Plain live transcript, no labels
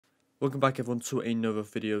Welcome back everyone to another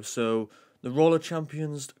video. So the Roller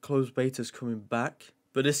Champions closed beta is coming back,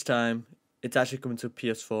 but this time it's actually coming to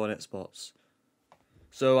PS4 and Xbox.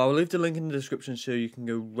 So I'll leave the link in the description so you can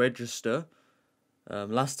go register.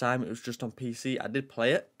 Last time it was just on PC. I did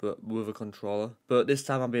play it, but with a controller. But this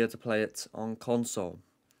time I'll be able to play it on console.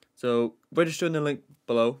 So register in the link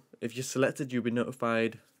below. If you're selected, you'll be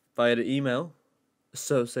notified via the email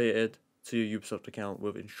associated to your Ubisoft account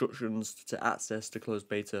with instructions to access the closed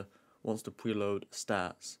beta once the preload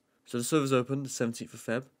starts. So the server's open the 17th of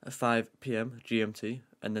Feb at 5 PM GMT,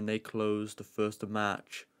 and then they close the 1st of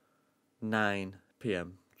March 9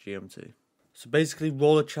 PM GMT. So basically,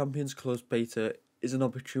 Roller Champions closed beta is an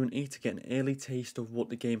opportunity to get an early taste of what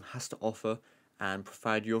the game has to offer and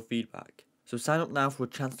provide your feedback. So sign up now for a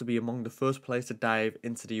chance to be among the first players to dive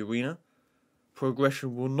into the arena.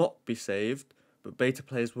 Progression will not be saved, but beta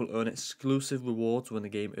players will earn exclusive rewards when the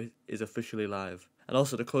game is officially live. And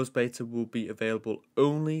also the closed beta will be available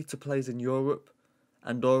only to players in Europe,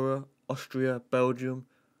 Andorra, Austria, Belgium,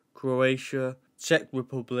 Croatia, Czech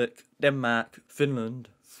Republic, Denmark, Finland,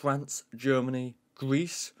 France, Germany,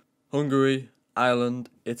 Greece, Hungary, Ireland,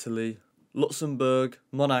 Italy, Luxembourg,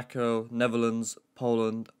 Monaco, Netherlands,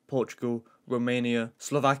 Poland, Portugal, Romania,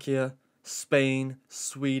 Slovakia, Spain,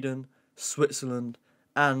 Sweden, Switzerland,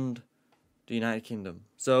 and the United Kingdom.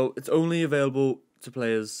 So it's only available to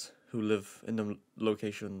players who live in the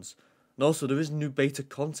locations. And also there is new beta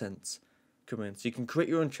content coming. So you can create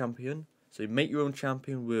your own champion. So you make your own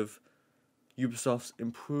champion with Ubisoft's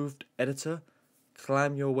improved editor.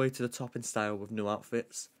 Climb your way to the top in style with new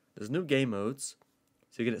outfits. There's new game modes.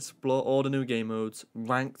 So you can explore all the new game modes,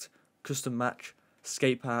 ranked, custom match,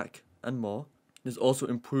 skate park, and more. There's also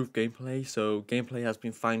improved gameplay, so gameplay has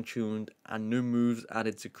been fine-tuned and new moves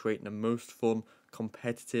added to create the most fun,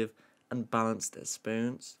 competitive and balanced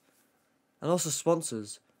experience. And also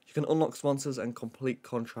sponsors. You can unlock sponsors and complete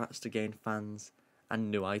contracts to gain fans and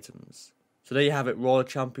new items. So there you have it, Roller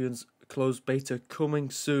Champions closed beta coming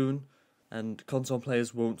soon, and console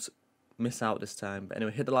players won't miss out this time. But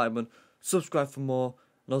anyway, hit the like button, subscribe for more,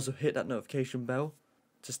 and also hit that notification bell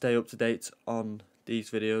to stay up to date on these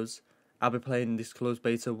videos. I'll be playing this closed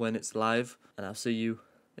beta when it's live, and I'll see you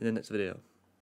in the next video.